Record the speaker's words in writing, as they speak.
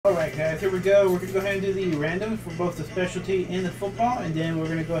guys, here we go. We're going to go ahead and do the random for both the specialty and the football, and then we're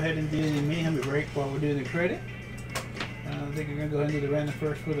going to go ahead and do the mini helmet break while we're doing the credit. I think we're going to go ahead and do the random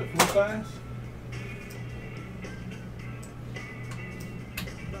first for the full size.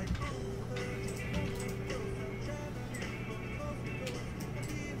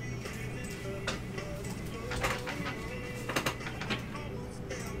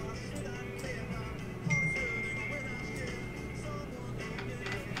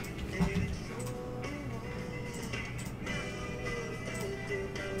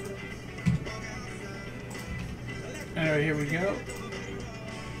 Alright, here we go.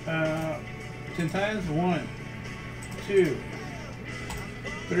 10 times. 1, 2,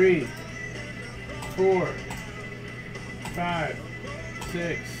 3, 4, 5,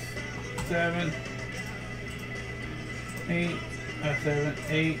 6, 7,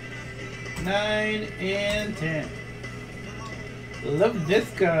 8, 9, and 10. Love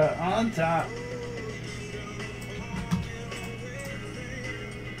Visca on top.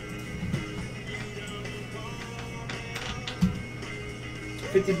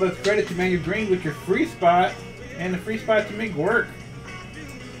 $50 credit to Manuel Green with your free spot, and the free spot to make work.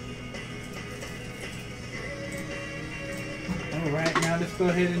 Alright, now let's go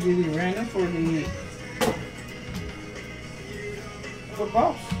ahead and do the random for the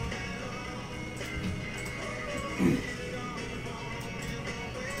footballs.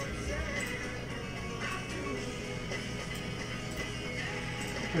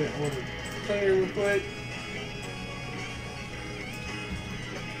 Put an order player real quick.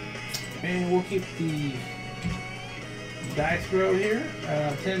 And we'll keep the dice roll here.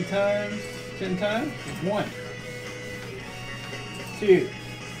 10 times. 1, 2,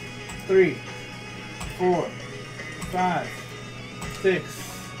 3, 4, 5, 6,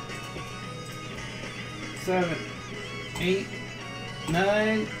 7, 8,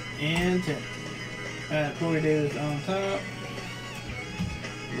 9, and 10. Corey Davis on top.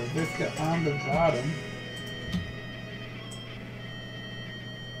 LaVisca on the bottom.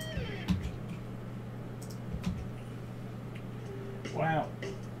 Wow.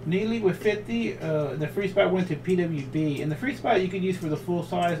 Neely with 50, the free spot went to PWB. And the free spot you could use for the full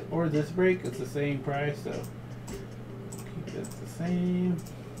size or this break. It's the same price, so keep this the same.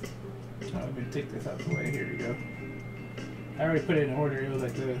 Oh, let me take this out the way. Here we go. I already put it in order. It was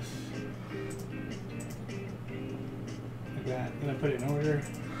like this. Like that. Then I put it in order.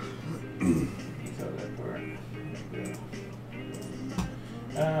 You saw that part. There we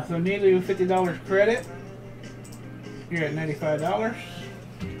go. So Neely with $50 credit. You're at $95.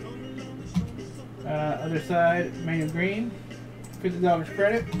 Other side, Manuel Green, $50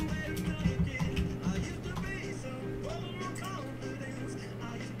 credit.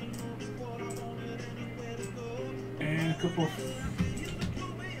 And a couple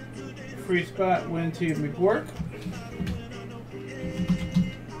free spot went to McWork.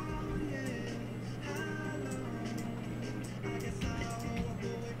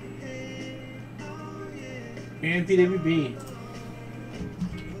 And PWB.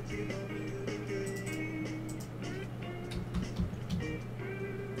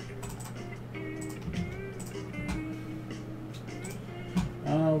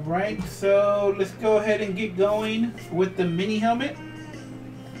 Alright, so let's go ahead and get going with the mini helmet.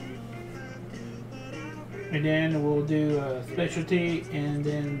 And then we'll do specialty and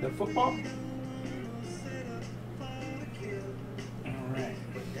then the football.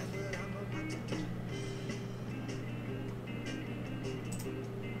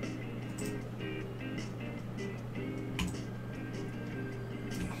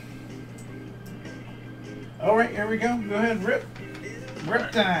 Alright, here we go. Go ahead and rip.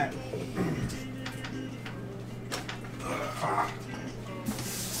 Rip time.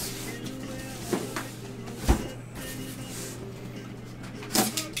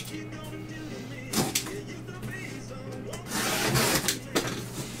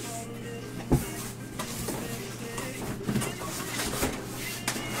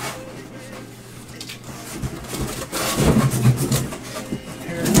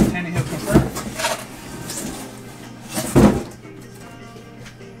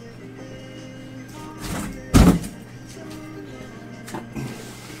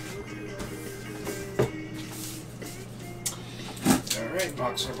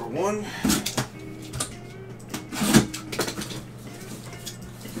 Box number 1.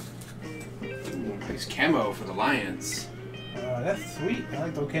 Ooh, nice camo for the Lions. That's sweet. I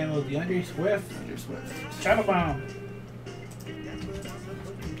like those camos. DeAndre Swift. Shadow Bomb.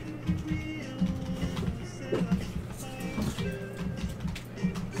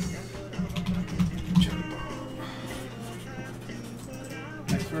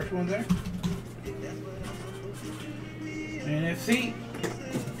 first one there. NFC.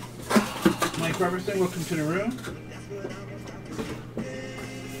 Mike Robertson, welcome to the room.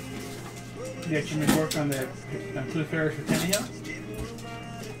 You got your work on the Blue Ferris for Tannehill.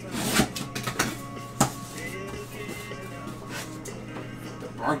 The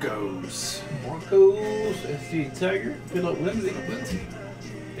Broncos. Broncos, SD Tiger, Philip Lindsay.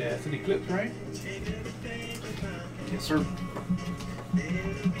 Yeah, it's the Eclipse, right? Yes, sir.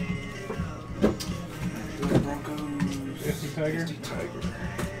 The Broncos. SD Tiger. SD Tiger.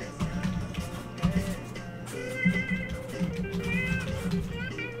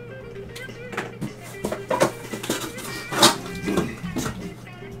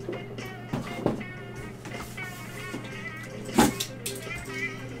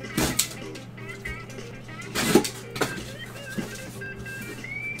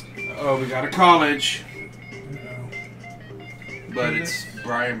 Oh, we got a college. But it's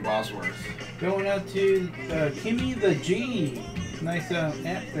Brian Bosworth. Going out to Kimmy the G. Nice app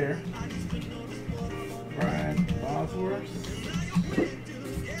there. Brian Bosworth.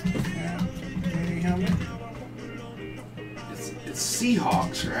 Yeah, maybe helmet. It's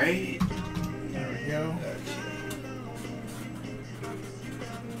Seahawks, right? There we go.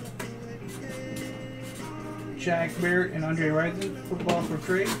 Shaq Barrett and Andre Rison football for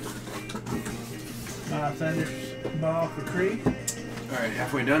trade. Sanders ball for trade. Alright,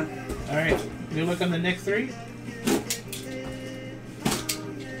 halfway done. Alright, good look on the next three.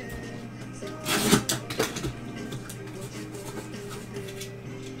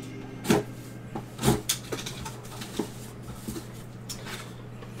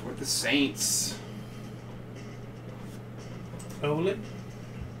 For the Saints. Olin.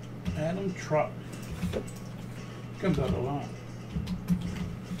 Adam Trott. Comes out a lot.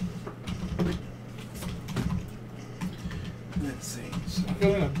 Let's see. So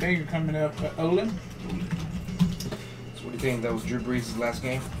Feeling a banger coming up. Olin. So what do you think? That was Drew Brees' last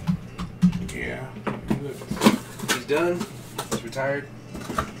game? Yeah. He's done. He's retired.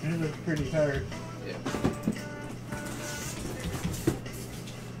 He looks pretty tired. Yeah.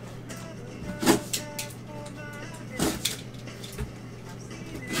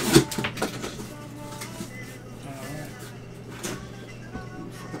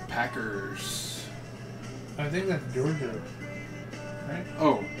 for the Packers. I think that's Georgia. Right?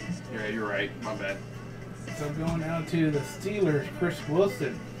 Oh, yeah, you're right. My bad. So going out to the Steelers, Chris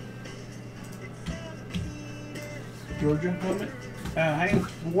Wilson. Georgia helmet. Heinz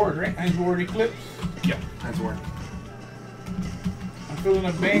Ward, right? Heinz Ward Eclipse. Yep, Heinz Ward. I'm feeling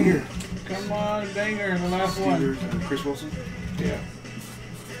a banger. Come on, banger in the last one. Steelers and Chris Wilson. Yeah.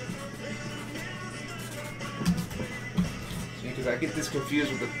 Because I get this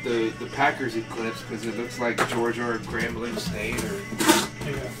confused with the Packers Eclipse because it looks like Georgia or Grambling State or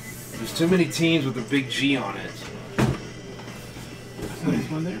Yeah. there's too many teams with a big G on it. Nice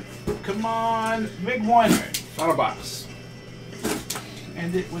one there. Come on, big one. Alright, final box.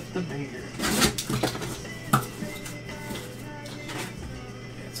 End it with the banger.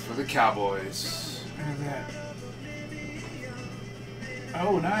 It's for the Cowboys. Look at that.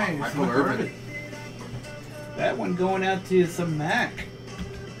 Oh, nice. Michael Look, Irvin. That one going out to some Mac.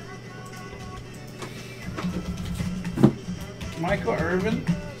 Michael Irvin.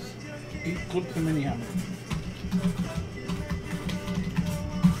 He clipped him anyhow.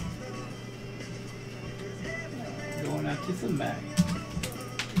 Going out to some Mac.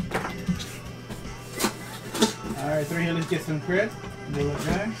 Alright, three here, let's get some cred. Good luck,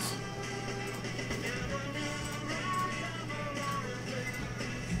 guys.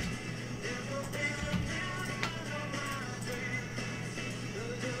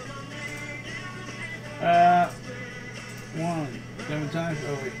 One, 7 times.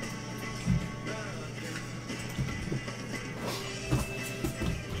 Oh wait.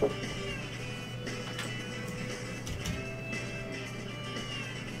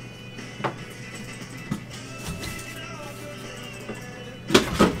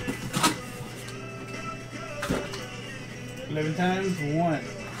 Eleven times. 1,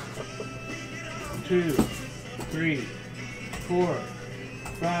 2, 3, 4,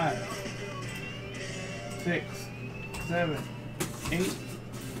 5, 6, 7, 8,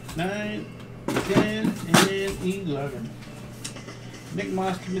 9, 10, and 11. Nick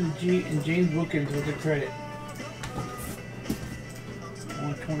Moss committed G and James Wilkins with the credit.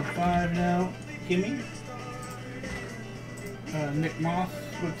 125 now. Kimmy. Nick Moss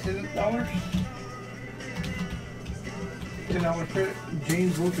with $10. $10 credit.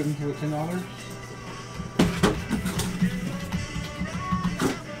 James Wilkins with $10.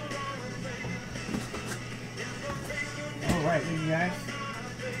 Alright, thank you guys.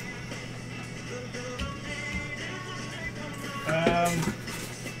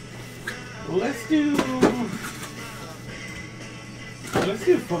 Let's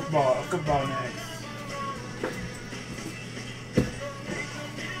do football. Football next.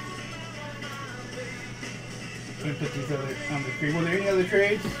 Let me put these other on the screen. Were there any other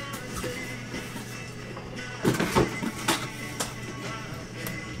trades?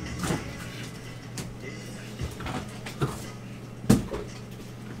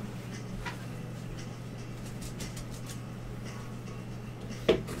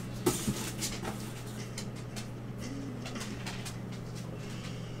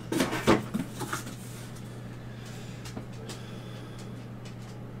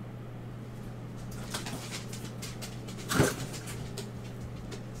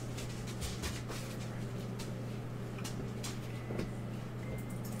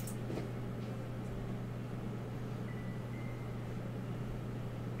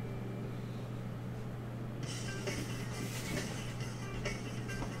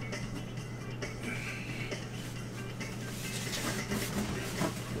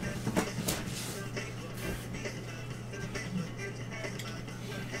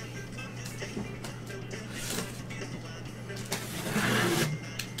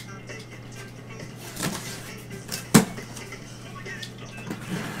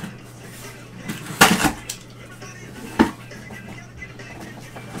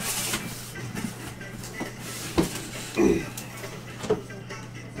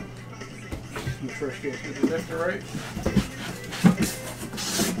 First goes to the left or right?